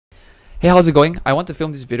Hey, how's it going? I want to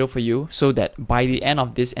film this video for you so that by the end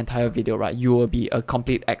of this entire video, right, you will be a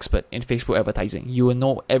complete expert in Facebook advertising. You will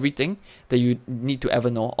know everything that you need to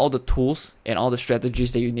ever know, all the tools and all the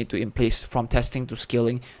strategies that you need to in place from testing to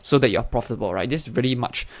scaling so that you're profitable, right? This is very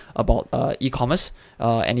much about e-commerce.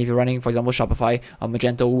 And if you're running, for example, Shopify,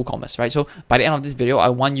 Magento, WooCommerce, right? So by the end of this video, I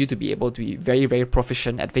want you to be able to be very, very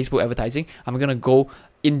proficient at Facebook advertising. I'm going to go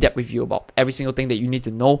in depth with you about every single thing that you need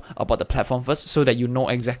to know about the platform first so that you know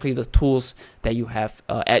exactly the tools that you have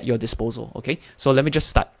at your disposal. Okay, so let me just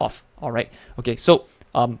start off. All right, okay, so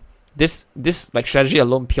this like strategy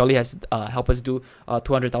alone purely has helped us do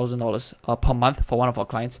 $200,000 per month for one of our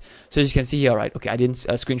clients. So as you can see here, right, okay, I didn't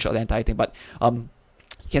screenshot the entire thing, but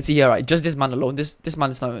you can see here, right, just this month alone, this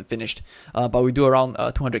month is not even finished, but we do around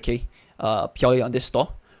 200k purely on this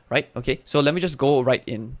store, right? Okay, so let me just go right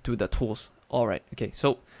into the tools. All right, okay,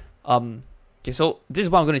 so so this is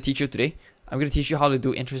what I'm going to teach you today. I'm going to teach you how to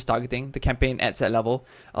do interest targeting, the campaign ad set level,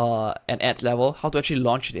 and ad level, how to actually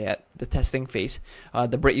launch the ad, the testing phase,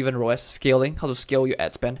 the break-even ROAS, scaling, how to scale your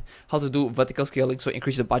ad spend, how to do vertical scaling, so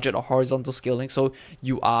increase the budget, or horizontal scaling, so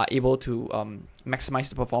you are able to maximize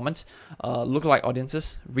the performance, lookalike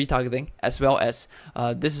audiences, retargeting, as well as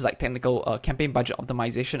this is like technical campaign budget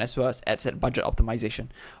optimization, as well as ad set budget optimization.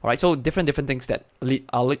 All right, so different things that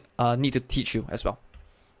I'll need to teach you as well.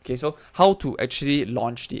 Okay, so how to actually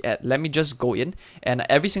launch the ad. Let me just go in, and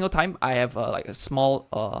every single time I have like a small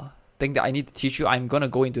thing that I need to teach you, I'm gonna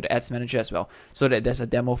go into the ads manager as well, so that there's a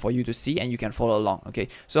demo for you to see and you can follow along. Okay,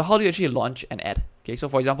 so how do you actually launch an ad? Okay, so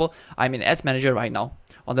for example, I'm in ads manager right now.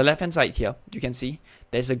 On the left hand side here, you can see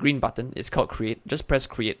there's a green button. It's called create. Just press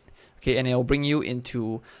create. Okay, and it will bring you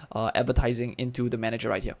into advertising into the manager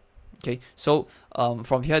right here. Okay, so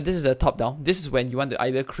from here, this is the top down. This is when you want to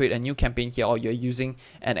either create a new campaign here or you're using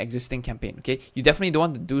an existing campaign. Okay, you definitely don't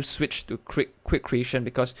want to do switch to quick creation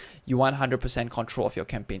because you want 100% control of your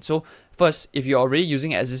campaign. So first, if you're already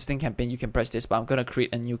using an existing campaign, you can press this, but I'm going to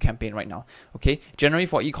create a new campaign right now. Okay, generally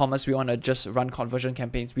for e-commerce, we want to just run conversion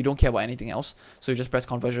campaigns. We don't care about anything else. So you just press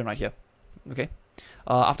conversion right here. Okay.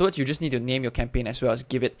 Afterwards, you just need to name your campaign as well as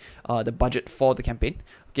give it the budget for the campaign.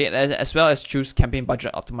 Okay, as well as choose campaign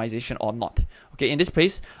budget optimization or not. Okay, in this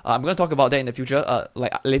place, I'm going to talk about that in the future,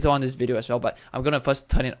 like later on in this video as well, but I'm going to first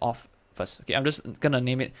turn it off first. Okay, I'm just going to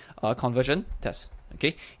name it conversion test.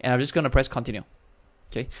 Okay, and I'm just going to press continue.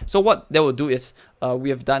 Okay, so what that will do is we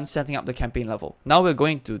have done setting up the campaign level. Now we're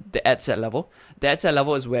going to the ad set level. The ad set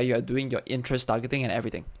level is where you're doing your interest targeting and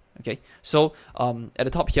everything. Okay, so at the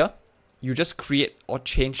top here, you just create or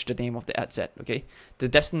change the name of the ad set. Okay, the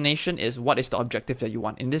destination is what is the objective that you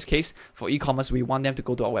want. In this case, for e-commerce, we want them to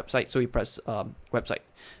go to our website, so we press website.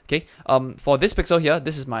 Okay, for this pixel here,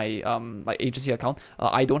 this is my like agency account.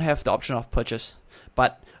 I don't have the option of purchase,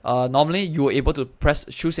 but normally you are able to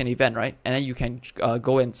choose an event, right, and then you can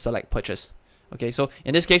go and select purchase. Okay, so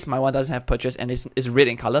in this case, my one doesn't have purchase and it's red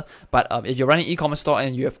in color. But if you're running e-commerce store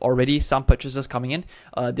and you have already some purchases coming in,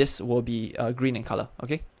 this will be green in color.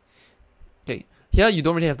 Okay. Okay, here you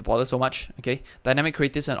don't really have to bother so much. Okay, dynamic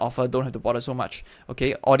creatives and offer don't have to bother so much.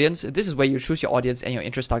 Okay, audience, this is where you choose your audience and your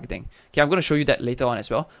interest targeting. Okay, I'm going to show you that later on as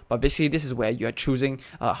well. But basically, this is where you are choosing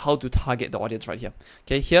how to target the audience right here.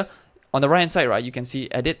 Okay, here on the right hand side, right, you can see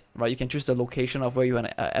edit, right? You can choose the location of where you want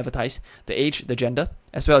to advertise, the age, the gender,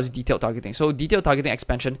 as well as detailed targeting. So detailed targeting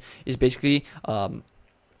expansion is basically the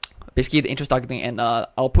interest targeting, and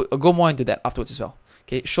I'll go more into that afterwards as well.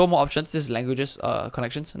 Okay, show more options. This is languages,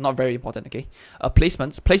 connections, not very important. Okay,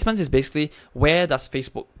 placements is basically where does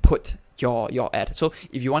Facebook put your ad. So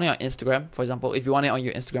if you want it on Instagram, for example, if you want it on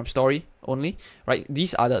your Instagram story only, right,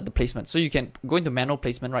 these are the placements. So you can go into manual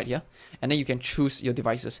placement right here, and then you can choose your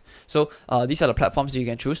devices. So these are the platforms that you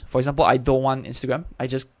can choose. For example, I don't want Instagram. I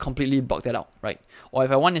just completely block that out, right? Or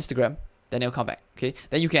if I want Instagram, then it'll come back. Okay,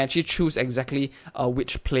 then you can actually choose exactly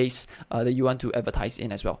which place that you want to advertise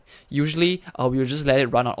in as well. Usually, we'll just let it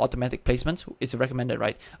run on automatic placements. It's recommended,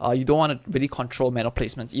 right? You don't want to really control manual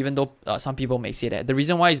placements, even though some people may say that. The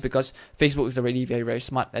reason why is because Facebook is already very, very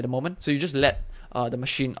smart at the moment. So you just let the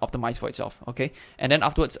machine optimize for itself. Okay, and then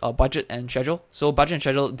afterwards, budget and schedule. So budget and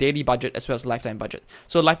schedule, daily budget as well as lifetime budget.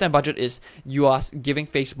 So lifetime budget is you are giving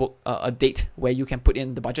Facebook a date where you can put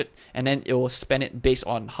in the budget, and then it will spend it based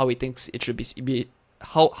on how it thinks it should be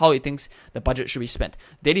how it thinks the budget should be spent.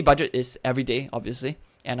 Daily budget is every day, obviously,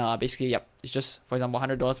 and basically, yep, it's just, for example,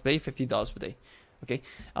 $100 per day, $50 per day. Okay,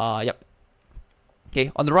 yep. Okay,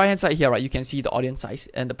 on the right hand side here, right, you can see the audience size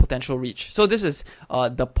and the potential reach. So this is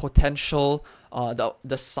the potential,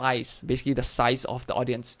 the size, basically the size of the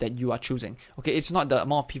audience that you are choosing. Okay, it's not the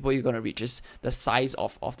amount of people you're gonna reach, it's the size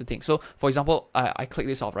of the thing. So for example, I click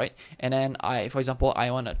this off, right, and then for example, I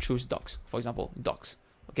wanna choose dogs. For example, dogs.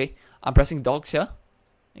 Okay, I'm pressing dogs here.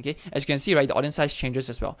 Okay, as you can see, right, the audience size changes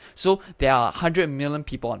as well. So there are 100 million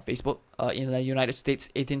people on Facebook in the United States,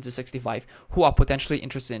 18 to 65, who are potentially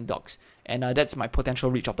interested in dogs. And that's my potential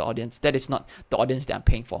reach of the audience. That is not the audience that I'm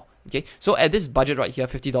paying for. Okay, so at this budget right here,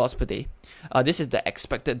 $50 per day, this is the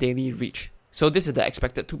expected daily reach. So this is the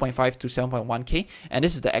expected 2.5 to 7.1K, and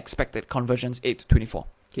this is the expected conversions 8 to 24.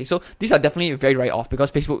 Okay, so these are definitely very, very off because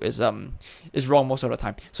Facebook is wrong most of the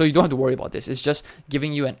time. So you don't have to worry about this. It's just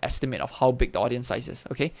giving you an estimate of how big the audience size is.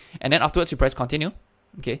 Okay, and then afterwards you press continue.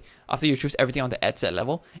 Okay, after you choose everything on the ad set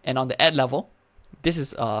level, and on the ad level, this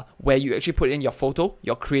is where you actually put in your photo,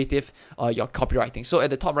 your creative, your copywriting. So at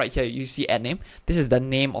the top right here, you see ad name. This is the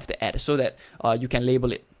name of the ad so that you can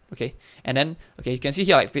label it. Okay, and then you can see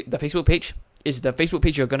here like the Facebook page is the Facebook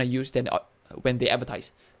page you're gonna use then when they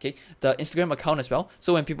advertise. Okay, the Instagram account as well.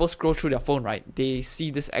 So when people scroll through their phone, right, they see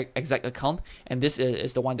this exact account, and this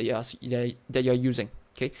is the one that you're using.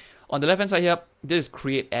 Okay, on the left hand side here, this is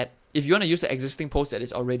create ad. If you want to use the existing post that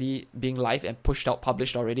is already being live and pushed out,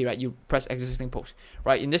 published already, right, you press existing post.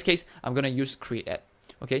 Right, in this case, I'm gonna use create ad.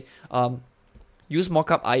 Okay, use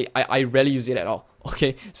mockup. I rarely use it at all.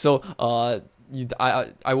 Okay, so I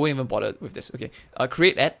won't even bother with this. Okay,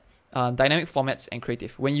 create ad. Dynamic formats and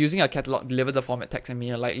creative. When using a catalog, deliver the format, text, and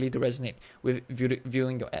media likely to resonate with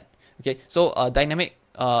viewing your ad. Okay, so dynamic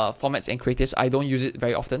formats and creatives, I don't use it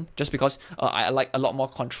very often just because I like a lot more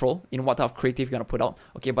control in what type of creative you're gonna put out.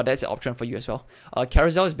 Okay, but that's an option for you as well.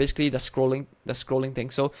 Carousel is basically the scrolling thing.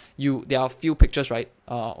 So there are a few pictures, right,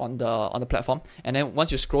 on the platform, and then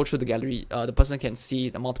once you scroll through the gallery, the person can see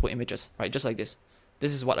the multiple images, right, just like this.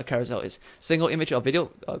 This is what a carousel is. Single image or video,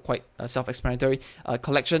 quite self-explanatory.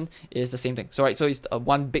 Collection is the same thing. So right, so it's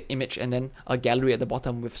one big image and then a gallery at the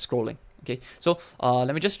bottom with scrolling. Okay, so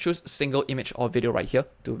let me just choose single image or video right here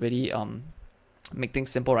to really make things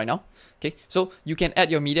simple right now. Okay, so you can add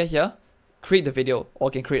your media here, create the video, or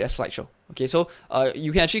you can create a slideshow. Okay, so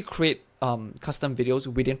you can actually create custom videos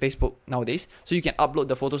within Facebook nowadays. So you can upload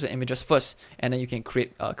the photos and images first, and then you can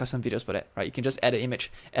create custom videos for that, right? You can just add an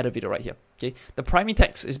image, add a video right here. Okay, the primary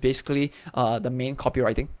text is basically the main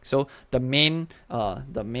copywriting. So the main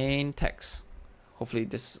text, hopefully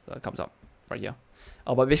this comes up right here.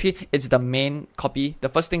 But basically, it's the main copy, the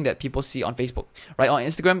first thing that people see on Facebook, right? On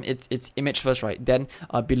Instagram, it's image first, right? Then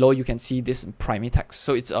below you can see this primary text.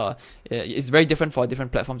 So it's very different for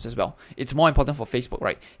different platforms as well. It's more important for Facebook,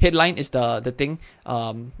 right? Headline is the thing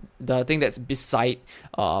that's beside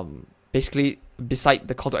basically beside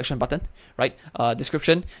the call to action button, right?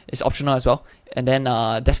 Description is optional as well, and then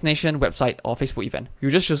destination, website, or Facebook event. You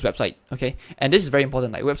just choose website, okay? And this is very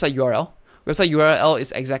important, like website URL. Website URL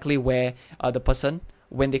is exactly where the person,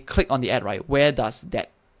 when they click on the ad, right, where does that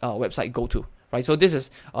website go to, right? So this is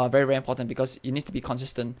very, very important because it needs to be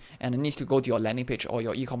consistent and it needs to go to your landing page or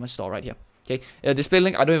your e-commerce store right here. Okay, display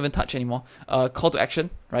link, I don't even touch anymore. Call to action,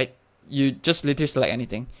 right? You just literally select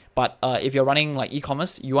anything. But if you're running like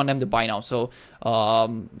e-commerce, you want them to buy now. So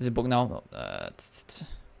is it book now?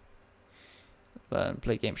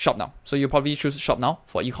 Play game, shop now. So you probably choose shop now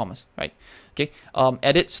for e-commerce, right? Okay,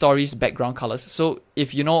 edit stories, background colors. So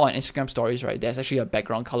if you know on Instagram stories, right, there's actually a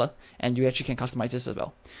background color and you actually can customize this as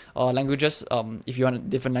well. Languages, if you want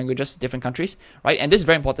different languages, different countries, right? And this is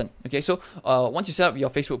very important. Okay, so once you set up your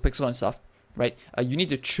Facebook pixel and stuff, right, you need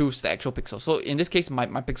to choose the actual pixel. So in this case, my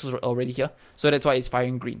pixels are already here. So that's why it's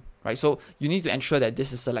firing green, right? So you need to ensure that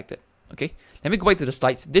this is selected. Okay, let me go back to the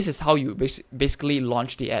slides. This is how you basically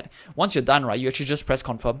launch the ad. Once you're done, right, you actually just press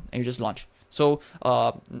confirm and you just launch. So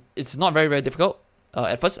it's not very, very difficult.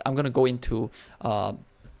 At first, I'm going to go into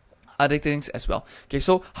other things as well. Okay,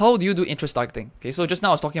 so how do you do interest targeting? Okay, so just now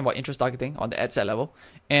I was talking about interest targeting on the ad set level,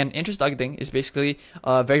 and interest targeting is basically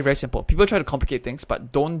very, very simple. People try to complicate things,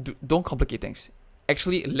 but don't complicate things.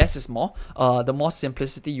 Actually, less is more. The more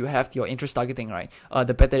simplicity you have to your interest targeting, right,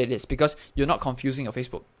 the better it is, because you're not confusing your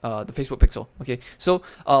Facebook, the Facebook pixel. Okay, so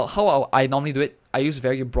how I normally do it, I use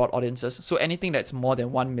very broad audiences. So anything that's more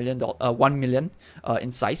than 1 million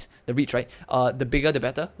in size, the reach, right, the bigger the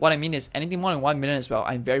better. What I mean is anything more than 1 million as well,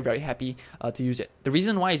 I'm very, very happy to use it. The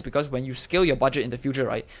reason why is because when you scale your budget in the future,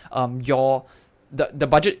 right, the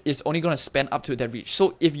budget is only going to spend up to that reach.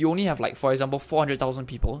 So if you only have, like, for example, 400,000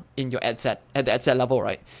 people in your ad set, at the ad set level,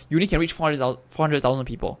 right, you only can reach 400,000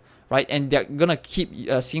 people right? And they're gonna keep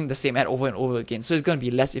seeing the same ad over and over again, so it's gonna be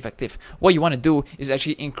less effective. What you want to do is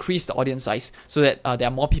actually increase the audience size so that there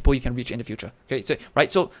are more people you can reach in the future. Okay, so right,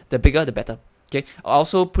 so the bigger the better. Okay, I'll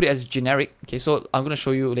also put it as generic. Okay, so I'm gonna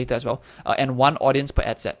show you later as well. And one audience per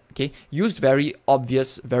ad set. Okay, use very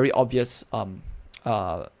obvious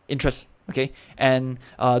interests. Okay, and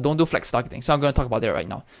don't do flex targeting. So I'm gonna talk about that right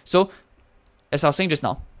now. So as I was saying just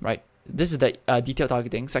now, right? This is the detailed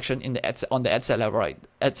targeting section in the on the ad set level, right?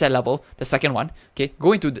 Ad set level, the second one. Okay,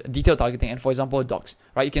 go into the detailed targeting, and for example, dogs,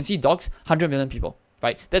 right? You can see dogs, 100 million people,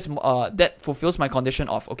 right? That's that fulfills my condition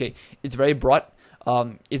of, okay, it's very broad.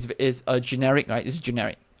 It's a generic, right? It's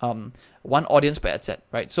generic. One audience per ad set,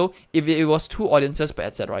 right? So if it was 2 audiences per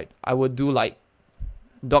ad set, right, I would do like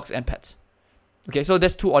dogs and pets. Okay, so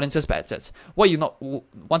there's 2 audiences per ad sets. What you not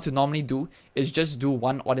want to normally do is just do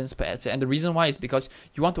 1 audience per ad set, and the reason why is because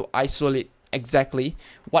you want to isolate exactly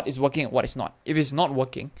what is working and what is not. If it's not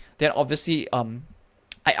working, then obviously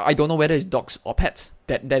I don't know whether it's dogs or pets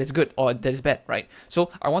that is good or that is bad, right?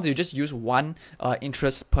 So I want to just use 1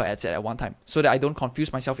 interest per ad set at one time, so that I don't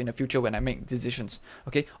confuse myself in the future when I make decisions.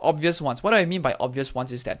 Okay, obvious ones. What I mean by obvious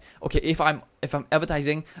ones is that, okay, if I'm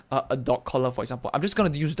advertising a dog collar, for example, I'm just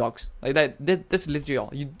gonna use dogs like that. That's literally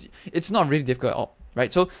all. It's not really difficult at all,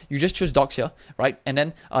 right? So you just choose dogs here, right? And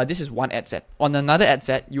then this is 1 ad set. On another ad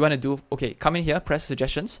set, you want to do, okay, come in here, press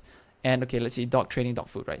suggestions. And okay, let's see, dog training, dog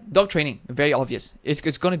food, right? Dog training, very obvious. It's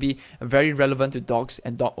going to be very relevant to dogs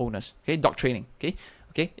and dog owners. Okay, dog training.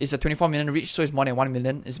 Okay, it's a 24 million reach, so it's more than 1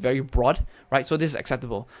 million. It's very broad, right? So this is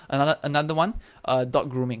acceptable. Another one, dog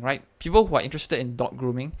grooming, right? People who are interested in dog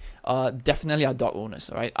grooming, definitely are dog owners,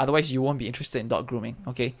 right? Otherwise, you won't be interested in dog grooming.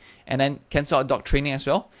 Okay, and then cancel out dog training as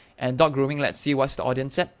well. And dog grooming, let's see what's the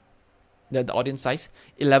audience set. The audience size,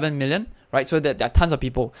 11 million, right? So that there are tons of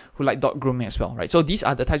people who like dog grooming as well, right? So these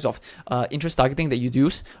are the types of interest targeting that you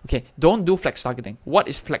use. Okay, don't do flex targeting. What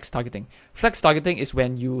is flex targeting? Flex targeting is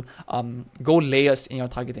when you go layers in your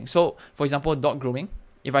targeting. So for example, dog grooming,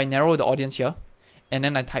 if I narrow the audience here and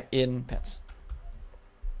then I type in pets,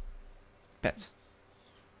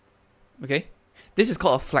 okay, this is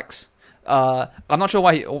called a flex. I'm not sure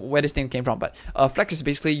where this thing came from, but flex is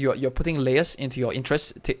basically you're putting layers into your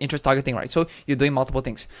interest targeting, right? So you're doing multiple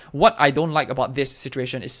things. What I don't like about this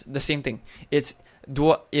situation is the same thing. It's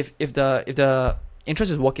if the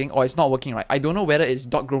interest is working or it's not working, right? I don't know whether it's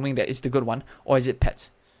dog grooming that is the good one or is it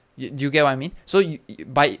pets. Do you get what I mean? So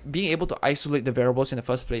by being able to isolate the variables in the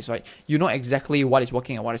first place, right, you know exactly what is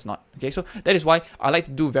working and what is not. Okay, so that is why I like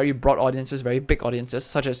to do very broad audiences, very big audiences,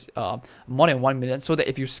 such as more than 1 million, so that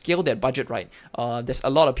if you scale that budget right, there's a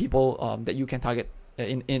lot of people that you can target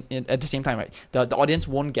in at the same time, right? The audience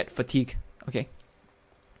won't get fatigued. Okay,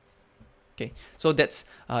 so that's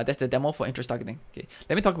the demo for interest targeting. Okay,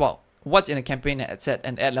 let me talk about what's in a campaign ad set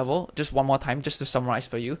and ad level just one more time, just to summarize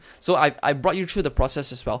for you. So I brought you through the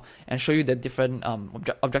process as well and show you the different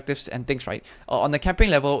objectives and things, right? On the campaign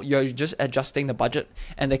level, you're just adjusting the budget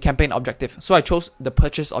and the campaign objective. So I chose the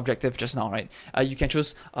purchase objective just now, right? You can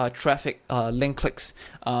choose traffic, link clicks,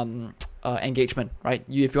 engagement, right?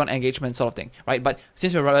 If you want engagement sort of thing, right? But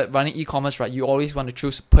since we're running e-commerce, right, you always want to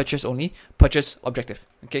choose purchase only, purchase objective.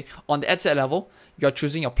 Okay, on the ad set level, you're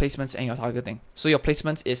choosing your placements and your targeting. So your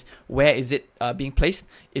placements is where is it being placed?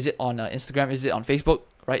 Is it on Instagram? Is it on Facebook?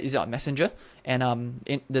 Right? Is it on Messenger? And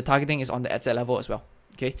the targeting is on the ad set level as well.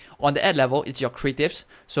 Okay, on the ad level, it's your creatives.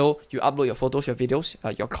 So you upload your photos, your videos,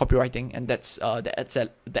 your copywriting, and that's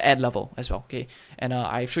the ad level as well. Okay, and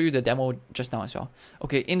I show you the demo just now as well.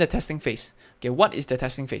 Okay, in the testing phase. Okay, what is the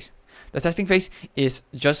testing phase? The testing phase is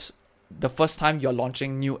just the first time you're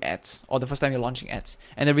launching new ads or the first time you're launching ads.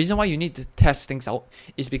 And the reason why you need to test things out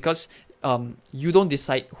is because you don't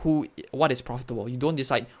decide what is profitable. You don't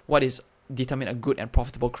decide what is determine a good and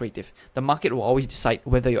profitable creative. The market will always decide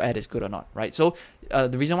whether your ad is good or not, right? So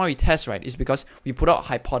the reason why we test, right, is because we put out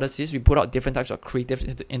hypotheses, we put out different types of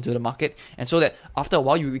creatives into the market, and so that after a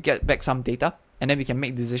while you get back some data, and then we can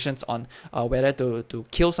make decisions on whether to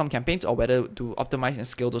kill some campaigns or whether to optimize and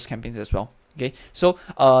scale those campaigns as well. Okay, so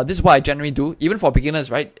this is what I generally do, even for beginners,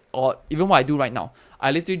 right? Or even what I do right now.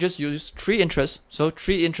 I literally just use 3 interests, so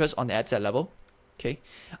 3 interests on the ad set level. Okay,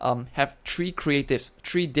 have 3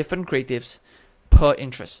 different creatives per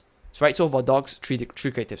interest. So, right, so for dogs, 3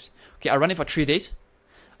 creatives. Okay, I run it for 3 days.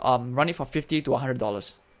 Run it for $50 to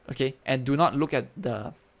 $100. Okay, and do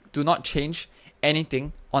not change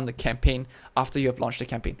anything on the campaign after you have launched the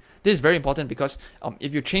campaign. This is very important because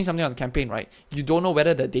if you change something on the campaign, right, you don't know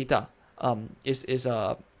whether the data is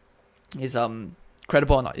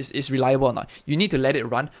credible or not, is reliable or not. You need to let it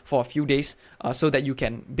run for a few days so that you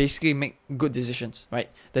can basically make good decisions, right?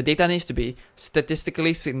 The data needs to be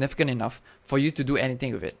statistically significant enough for you to do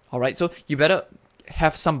anything with it, all right? So you better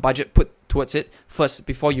have some budget put towards it first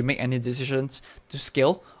before you make any decisions to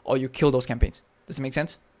scale or you kill those campaigns. Does it make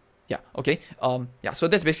sense? Yeah, okay. So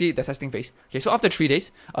that's basically the testing phase. Okay, so after 3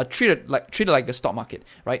 days, treat it like the stock market,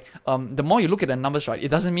 right? The more you look at the numbers, right, it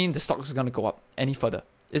doesn't mean the stock is gonna go up any further.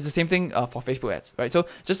 It's the same thing for Facebook ads, right? So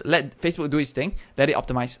just let Facebook do its thing, let it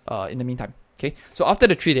optimize in the meantime. Okay, so after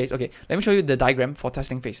the 3 days, okay, let me show you the diagram for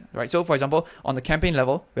testing phase, right? So for example, on the campaign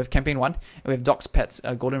level, we have campaign 1, we have dogs, pets,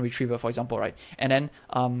 golden retriever, for example, right? And then,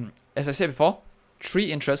 as I said before,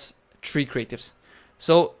 3 interests, 3 creatives.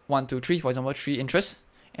 So 1, 2, 3, for example, 3 interests,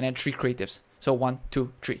 and then 3 creatives. So 1,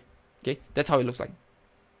 2, 3. Okay, that's how it looks like.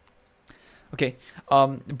 Okay,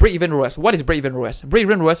 break-even ROAS. What is break-even ROAS?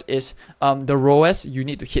 Break-even ROAS is the ROAS you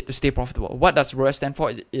need to hit to stay profitable. What does ROAS stand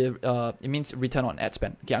for? It means return on ad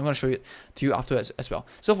spend. Okay, I'm going to show it to you afterwards as well.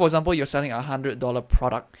 So for example, you're selling a $100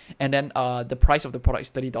 product, and then the price of the product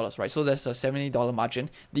is $30, right? So there's a $70 margin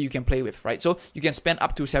that you can play with, right? So you can spend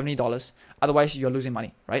up to $70. Otherwise, you're losing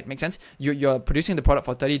money, right? Make sense? You're producing the product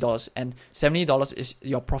for $30, and $70 is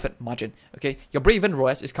your profit margin. Okay, your break-even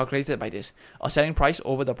ROAS is calculated by this: a selling price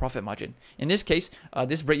over the profit margin. In this case,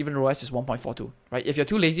 this break-even ROAS is 1.42, right? If you're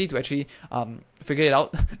too lazy to actually figure it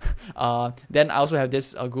out, then I also have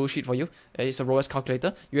this Google Sheet for you. It's a ROAS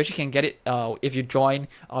calculator. You actually can get it if you join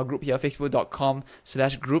our group here,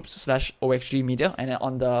 facebook.com/groups/OXG media, and then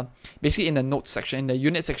on the, basically in the notes section, in the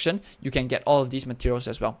unit section, you can get all of these materials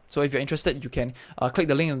as well. So if you're interested, you can click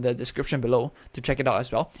the link in the description below to check it out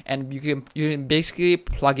as well, and you can basically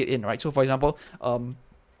plug it in, right? So for example,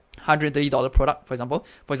 $130 product, for example,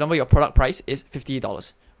 your product price is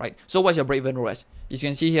 $50, right? So what's your break-even ROAS? As you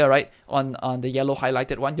can see here, right, on the yellow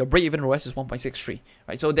highlighted one, your break-even ROAS is 1.63,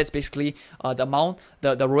 right? So that's basically the amount,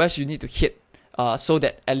 the ROAS you need to hit so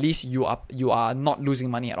that at least you are not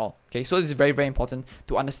losing money at all. Okay, so it's very, very important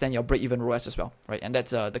to understand your break-even ROAS as well, right? And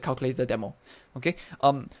that's the calculator demo. Okay,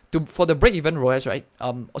 for the break-even ROAS, right?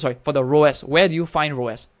 For the ROAS, where do you find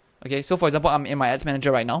ROAS? Okay, so for example, I'm in my ads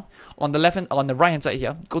manager right now. On the right hand side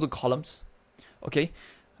here, go to columns. Okay,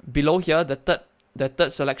 below here, the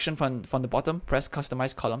third selection from the bottom, press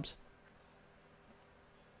customize columns.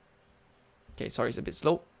 Okay, sorry, it's a bit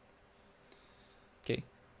slow. Okay.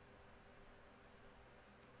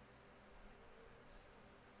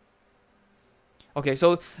 Okay,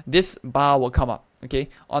 so this bar will come up. Okay,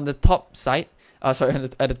 on the top side, at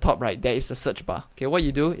the top right, there is a search bar. Okay, what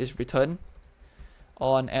you do is return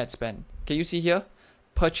on ad spend. Can you see here?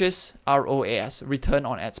 Purchase ROAS, return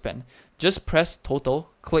on ad spend. Just press total,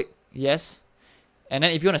 click yes, and then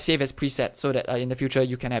if you want to save as preset, so that in the future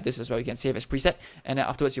you can have this as well. You can save as preset, and then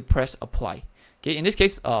afterwards you press apply. Okay, in this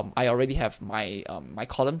case, I already have my my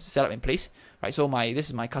columns set up in place, right? So this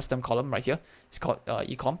is my custom column right here. It's called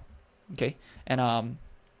ecom. Okay, and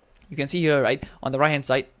you can see here, right, on the right hand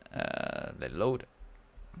side, let load.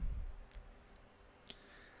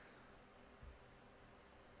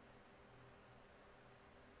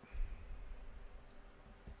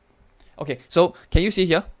 Okay, so can you see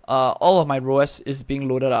here? All of my ROAS is being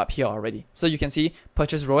loaded up here already. So you can see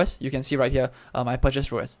purchase ROAS. You can see right here my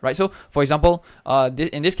purchase ROAS, right? So for example,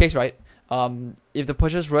 in this case, right, if the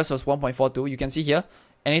purchase ROAS was 1.42, you can see here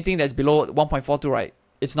anything that's below 1.42, right,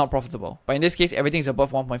 it's not profitable. But in this case, everything is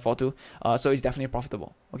above 1.42, so it's definitely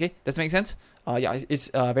profitable. Okay, does that make sense? Yeah,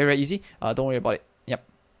 it's very, very easy. Don't worry about it. Yep.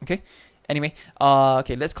 Okay. Anyway,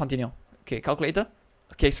 okay, let's continue. Okay, calculator.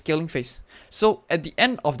 Okay, scaling phase. So at the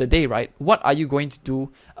end of the day, right, what are you going to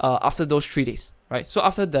do after those 3 days, right? So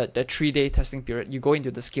after the 3-day testing period, you go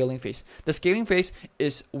into the scaling phase. The scaling phase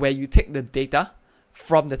is where you take the data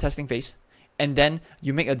from the testing phase and then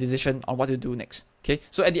you make a decision on what to do next. Okay,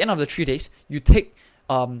 so at the end of the 3 days, you take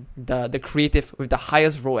the creative with the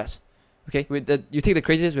highest ROAS. Okay, you take the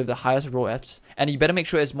creatives with the highest ROAS, and you better make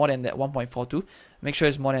sure it's more than that 1.42. Make sure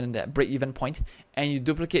it's more than that break-even point, and you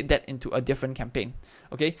duplicate that into a different campaign.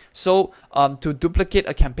 Okay, so to duplicate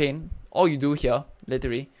a campaign, all you do here,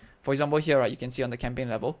 literally, for example here, right, you can see on the campaign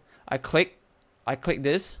level, I click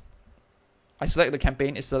this, I select the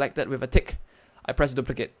campaign, it's selected with a tick, I press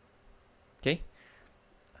duplicate. Okay,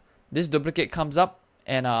 this duplicate comes up,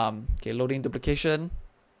 and okay, loading duplication.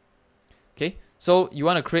 Okay, so you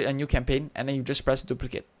want to create a new campaign, and then you just press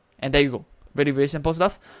duplicate, and there you go. Very, very simple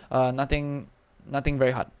stuff. Nothing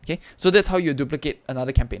very hard. Okay, so that's how you duplicate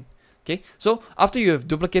another campaign. Okay, so after you have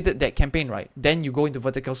duplicated that campaign, right, then you go into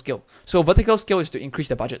vertical scale. So vertical scale is to increase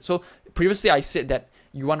the budget. So previously I said that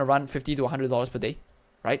you want to run $50 to $100 per day,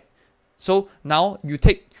 right? So now you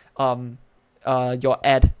take your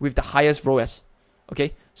ad with the highest ROAS.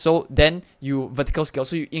 Okay, so then you vertical scale,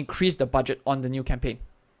 so you increase the budget on the new campaign.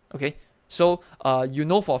 Okay, so you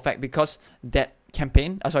know for a fact, because that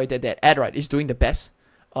campaign, that ad, right, is doing the best,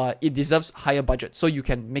 it deserves higher budget, so you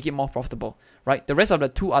can make it more profitable, right? The rest of the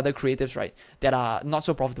two other creatives, right, that are not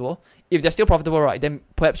so profitable, if they're still profitable, right, then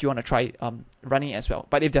perhaps you want to try running it as well.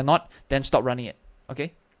 But if they're not, then stop running it.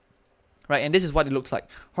 Okay, right? And this is what it looks like.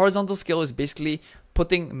 Horizontal scale is basically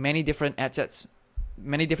putting many different ad sets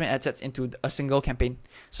into a single campaign,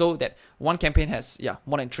 so that one campaign has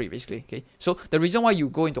more than 3 basically. Okay, so the reason why you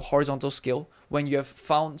go into horizontal scale when you have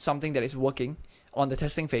found something that is working on the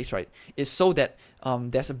testing phase, right, is so that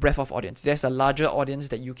there's a breadth of audience. There's a larger audience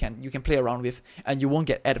that you can play around with, and you won't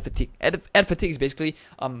get ad fatigue. Ad fatigue is basically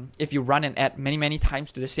if you run an ad many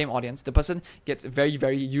times to the same audience, the person gets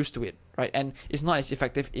very used to it, right, and it's not as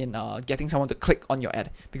effective in getting someone to click on your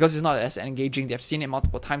ad, because it's not as engaging. They've seen it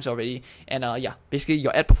multiple times already, and basically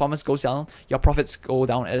your ad performance goes down, your profits go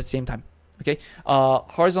down at the same time. Okay,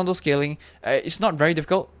 horizontal scaling, it's not very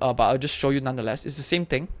difficult, but I'll just show you nonetheless. It's the same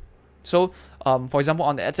thing. So, for example,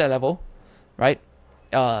 on the ad set level, right,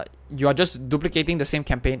 you are just duplicating the same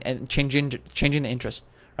campaign and changing the interest,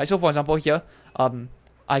 right? So, for example, here,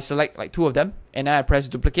 I select like 2 of them, and then I press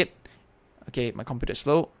duplicate. Okay, my computer's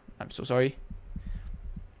slow. I'm so sorry.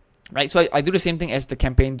 Right, so I do the same thing as the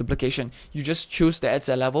campaign duplication. You just choose the ad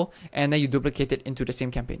set level, and then you duplicate it into the same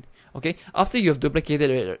campaign. Okay, after you have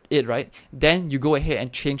duplicated it, right, then you go ahead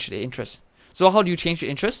and change the interest. So how do you change the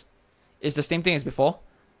interest? It's the same thing as before.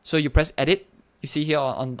 So you press edit. You see here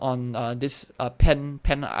on this pen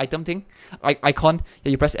item thing, icon. Yeah,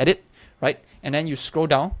 you press edit, right, and then you scroll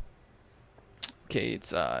down. Okay,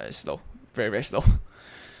 it's slow, very slow.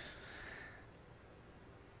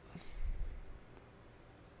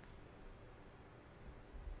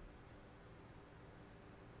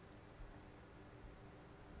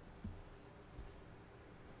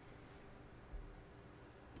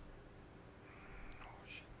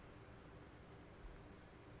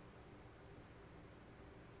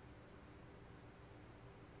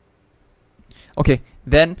 Okay,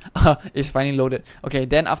 then it's finally loaded. Okay,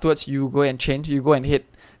 then afterwards you go and change. Go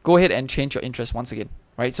ahead and change your interest once again,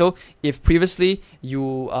 right? So if previously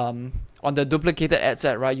you on the duplicated ad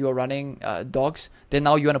set, right, you are running dogs, then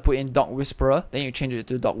now you want to put in dog whisperer, then you change it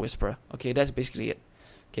to dog whisperer. Okay, that's basically it.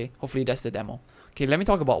 Okay, hopefully that's the demo. Okay, let me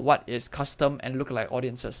talk about what is custom and lookalike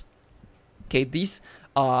audiences. Okay, these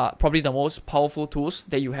are probably the most powerful tools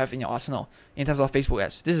that you have in your arsenal in terms of Facebook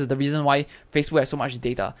ads. This is the reason why Facebook has so much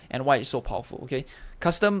data and why it's so powerful. Okay,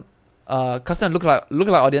 custom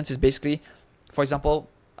lookalike audience is basically, for example,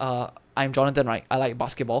 I'm Jonathan, right? I like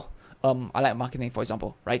basketball. I like marketing, for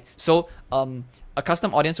example, right? So a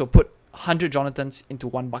custom audience will put 100 Jonathans into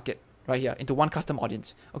one bucket right here, into one custom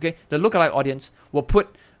audience. Okay, the lookalike audience will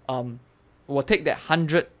take that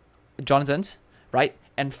 100 Jonathans, right,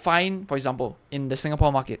 and find, for example, in the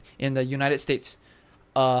Singapore market, in the United States,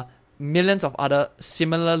 millions of other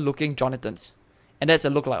similar looking Jonathans, and that's a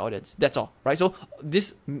lookalike audience. That's all, right? So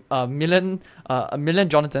this a million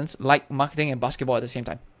Jonathans like marketing and basketball at the same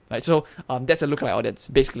time, right? So that's a lookalike audience,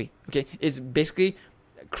 basically. Okay, it's basically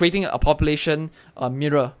creating a population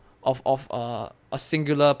mirror of a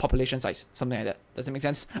singular population size, something like that. Does that make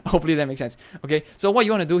sense? Hopefully that makes sense. Okay, so what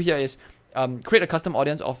you want to do here is create a custom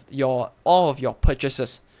audience of all of your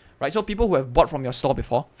purchases, right? So people who have bought from your store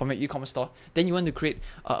before, from your e-commerce store, then you want to create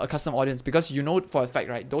a custom audience, because you know for a fact,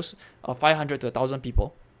 right, those 500 to 1,000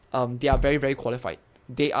 people, they are very qualified.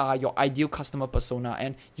 They are your ideal customer persona,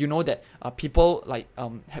 and you know that people like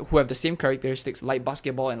who have the same characteristics, like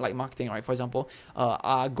basketball and like marketing, right, for example,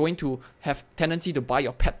 are going to have tendency to buy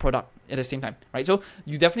your pet product at the same time, right? So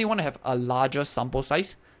you definitely want to have a larger sample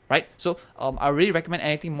size, right? So I really recommend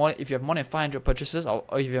anything more. If you have more than 500 purchases, or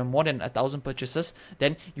if you have more than 1,000 purchases,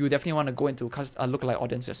 then you definitely want to go into lookalike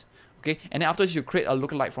audiences. Okay, and then afterwards you create a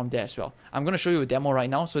lookalike from there as well. I'm going to show you a demo right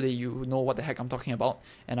now so that you know what the heck I'm talking about,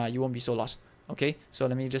 and you won't be so lost. Okay, so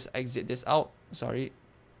let me just exit this out. Sorry.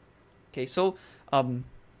 Okay, so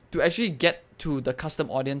to actually get to the custom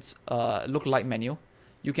audience lookalike menu,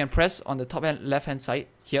 you can press on the top left hand side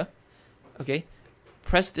here. Okay,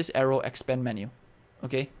 press this arrow, expand menu.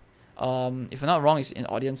 Okay, if I'm not wrong, it's in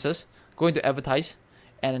audiences. Go into advertise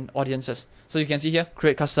and audiences. So you can see here,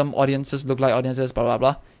 create custom audiences, lookalike audiences, blah blah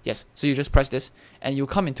blah. Yes, so you just press this and you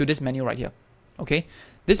come into this menu right here. Okay,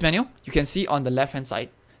 this menu, you can see on the left hand side,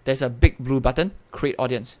 there's a big blue button, create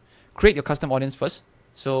audience. Create your custom audience first.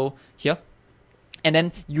 So here, And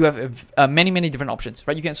then you have many different options,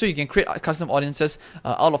 right? You can create custom audiences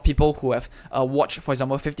out of people who have watched, for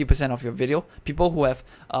example, 50% of your video, people who have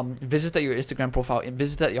visited your Instagram profile and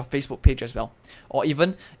visited your Facebook page as well. Or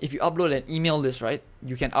even if you upload an email list, right,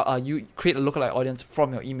 you can you create a lookalike audience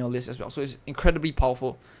from your email list as well. So it's incredibly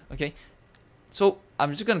powerful. Okay, so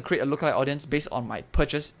I'm just going to create a lookalike audience based on my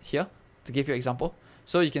purchase here to give you an example.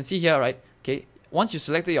 So you can see here, right? Okay, once you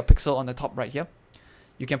selected your pixel on the top right here,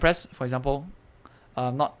 you can press, for example,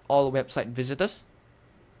 not all website visitors.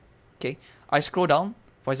 Okay, I scroll down,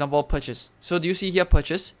 for example, purchase. So do you see here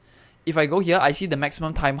purchase? If I go here, I see the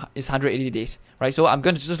maximum time is 180 days, right? So I'm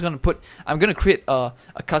going to create a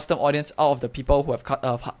custom audience out of the people who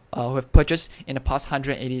have purchased in the past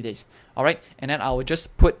 180 days. All right, and then I will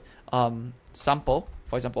just put sample,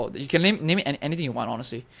 for example. You can name it anything you want,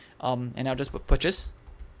 honestly. And I'll just put purchase,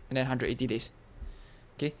 and then 180 days.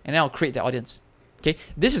 Okay, and then I'll create the audience. Okay,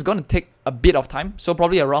 this is going to take a bit of time, so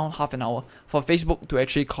probably around half an hour for Facebook to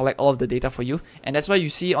actually collect all of the data for you. And that's why you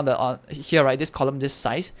see on the here, right, this column, this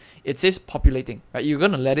size, it says populating, right? You're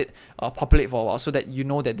going to let it populate for a while so that you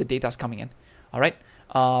know that the data is coming in. All right.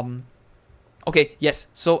 Okay, yes.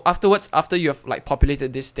 So afterwards, after you have like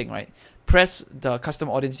populated this thing, right, press the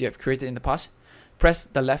custom audience you have created in the past, press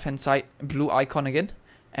the left hand side blue icon again,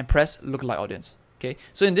 and press lookalike audience. Okay,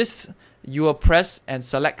 so in this, you will press and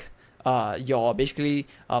select your basically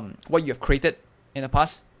what you have created in the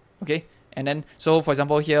past. Okay, and then so for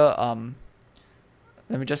example here,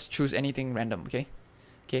 let me just choose anything random. Okay,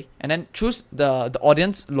 and then choose the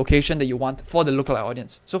audience location that you want for the lookalike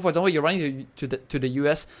audience. So for example, you're running to the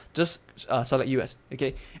US, just select US.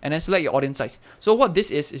 Okay, and then select your audience size. So what this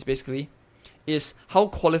is basically is how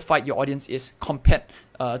qualified your audience is compared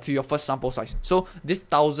to your first sample size. So this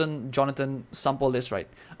 1,000 Jonathan sample list, right?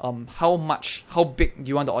 How big do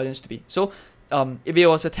you want the audience to be? So if it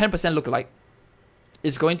was a 10% lookalike,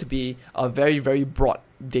 it's going to be a very broad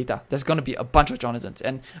data. There's going to be a bunch of Jonathans,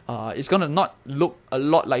 and it's going to not look a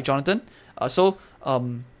lot like Jonathan. So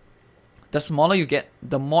the smaller you get,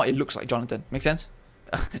 the more it looks like Jonathan. Make sense?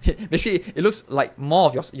 Basically, it looks like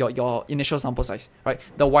more of your initial sample size, right?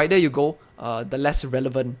 The wider you go, the less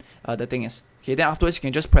relevant the thing is. Okay, then afterwards you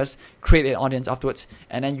can just press create an audience afterwards,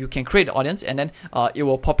 and then you can create an audience, and then it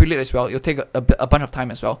will populate as well. It'll take a bunch of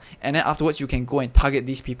time as well, and then afterwards you can go and target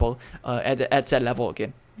these people at the ad set level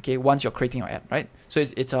again. Okay, once you're creating your ad, right? So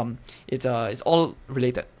it's all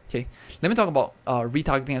related. Okay, let me talk about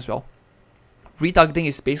retargeting as well. Retargeting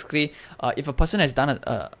is basically if a person has done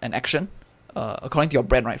an action according to your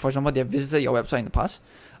brand, right? For example, they have visited your website in the past.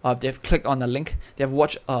 They have clicked on the link. They have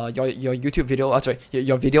watched your YouTube video.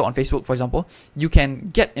 Your video on Facebook, for example. You can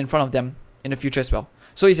get in front of them in the future as well.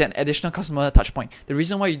 So it's an additional customer touch point. The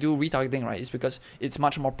reason why you do retargeting, right, is because it's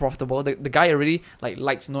much more profitable. The guy already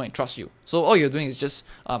likes, know, and trusts you. So all you're doing is just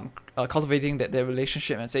cultivating that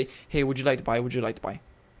relationship and say, hey, would you like to buy? Would you like to buy?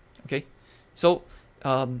 Okay. So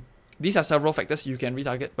these are several factors you can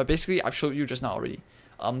retarget, but basically I've showed you just now already.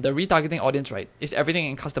 The retargeting audience, right, is everything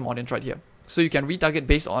in custom audience right here. So you can retarget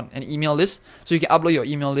based on an email list. So you can upload your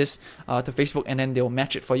email list to Facebook, and then they'll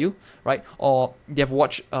match it for you, right? Or they have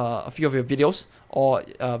watched a few of your videos, or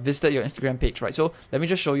visited your Instagram page, right? So let me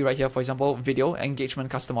just show you right here, for example, video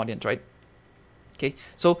engagement custom audience, right? Okay,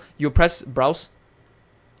 so you press browse,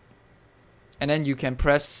 and then you can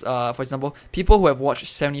press, for example, people who have watched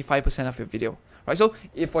 75% of your video. Right, so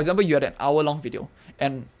if, for example, you had an hour-long video,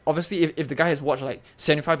 and obviously if the guy has watched like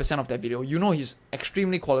 75% of that video, you know he's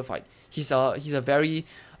extremely qualified. He's a very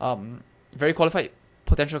qualified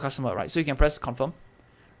potential customer, right? So you can press confirm,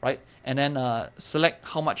 right, and then select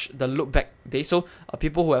how much the look back days. So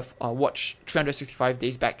people who have watched 365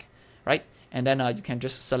 days back, right, and then you can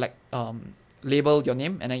just select label your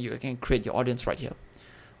name, and then you can create your audience right here.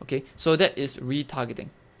 Okay, so that is retargeting.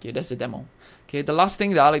 Okay, that's the demo. Okay, the last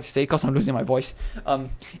thing that I like to say, because I'm losing my voice,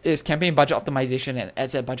 is campaign budget optimization and ad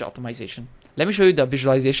set budget optimization. Let me show you the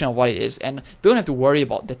visualization of what it is, and don't have to worry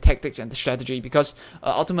about the tactics and the strategy, because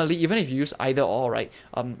ultimately, even if you use either or, right,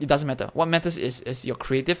 it doesn't matter. What matters is your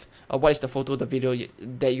creative. What is the photo, the video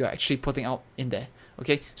that you're actually putting out in there.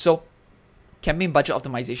 Okay, so campaign budget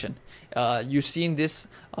optimization. You've seen this.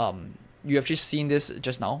 You have just seen this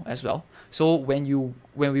just now as well. So when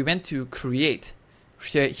we went to create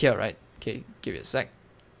here, right? Okay, give it a sec.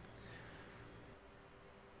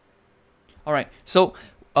 Alright, so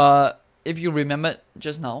if you remember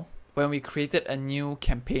just now, when we created a new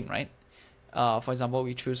campaign, right? For example,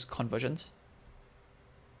 we choose conversions.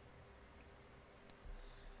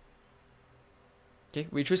 Okay,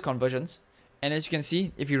 we choose conversions. And as you can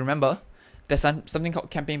see, if you remember, there's something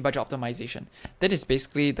called campaign budget optimization. That is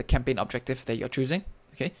basically the campaign objective that you're choosing.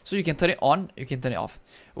 Okay, so you can turn it on, you can turn it off.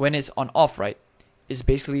 When it's on off, right, it's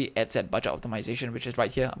basically ad set budget optimization, which is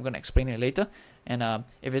right here. I'm going to explain it later. And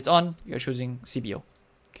if it's on, you're choosing CBO.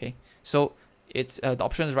 Okay, so it's the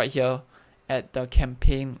option is right here at the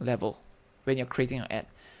campaign level when you're creating an ad.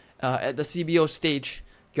 At the CBO stage,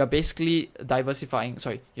 you're basically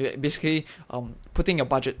you're basically putting your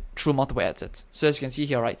budget through multiple ad sets. So as you can see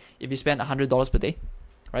here, right, if you spend $100 per day,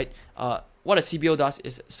 right, what a CBO does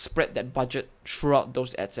is spread that budget throughout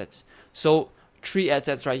those ad sets. So 3 ad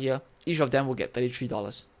sets right here, each of them will get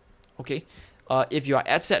 $33. Okay, if you are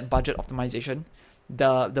ad set budget optimization,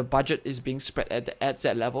 the budget is being spread at the ad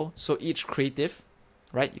set level. So each creative,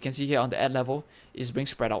 right, you can see here on the ad level, is being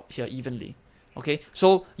spread out here evenly. Okay,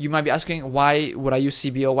 so you might be asking, why would I use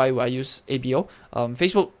CBO? Why would I use ABO?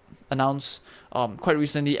 Facebook announced quite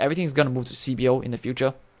recently everything is gonna move to CBO in the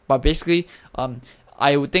future. But basically,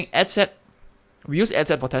 I would think ad set. We use ad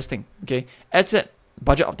set for testing. Okay, ad set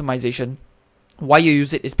budget optimization. Why you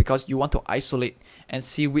use it is because you want to isolate and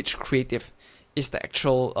see which creative is the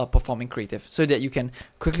actual performing creative, so that you can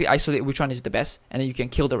quickly isolate which one is the best, and then you can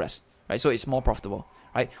kill the rest, right? So it's more profitable,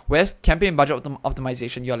 right? Whereas campaign budget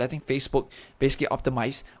optimization, you're letting Facebook basically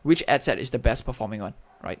optimize which ad set is the best performing one,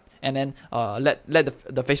 right? And then let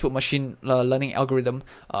the Facebook machine learning algorithm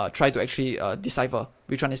try to actually decipher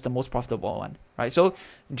which one is the most profitable one, right? So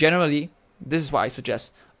generally, this is what I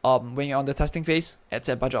suggest. When you're on the testing phase, ad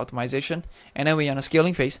set budget optimization, and then when you're on a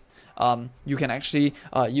scaling phase, you can actually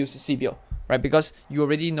use CBO, right? Because you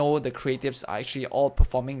already know the creatives are actually all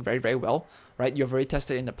performing very, very well, right? You've already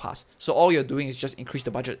tested in the past. So all you're doing is just increase the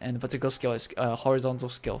budget, and vertical scale is horizontal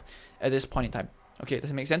scale at this point in time. Okay, does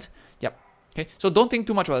it make sense? Yep. Okay, so don't think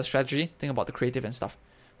too much about the strategy. Think about the creative and stuff.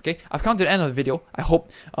 Okay, I've come to the end of the video. I hope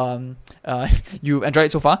you enjoyed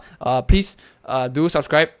it so far. Please do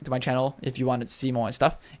subscribe to my channel if you wanted to see more and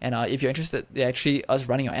stuff. And if you're interested in actually us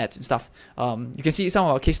running your ads and stuff, you can see some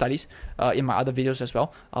of our case studies in my other videos as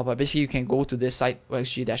well. But basically, you can go to this site,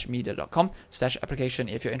 oxg-media.com/application,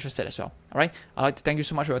 if you're interested as well. All right, I'd like to thank you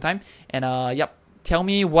so much for your time. And yep, tell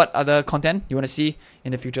me what other content you want to see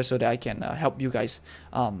in the future so that I can help you guys.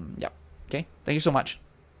 Yep. Okay, thank you so much.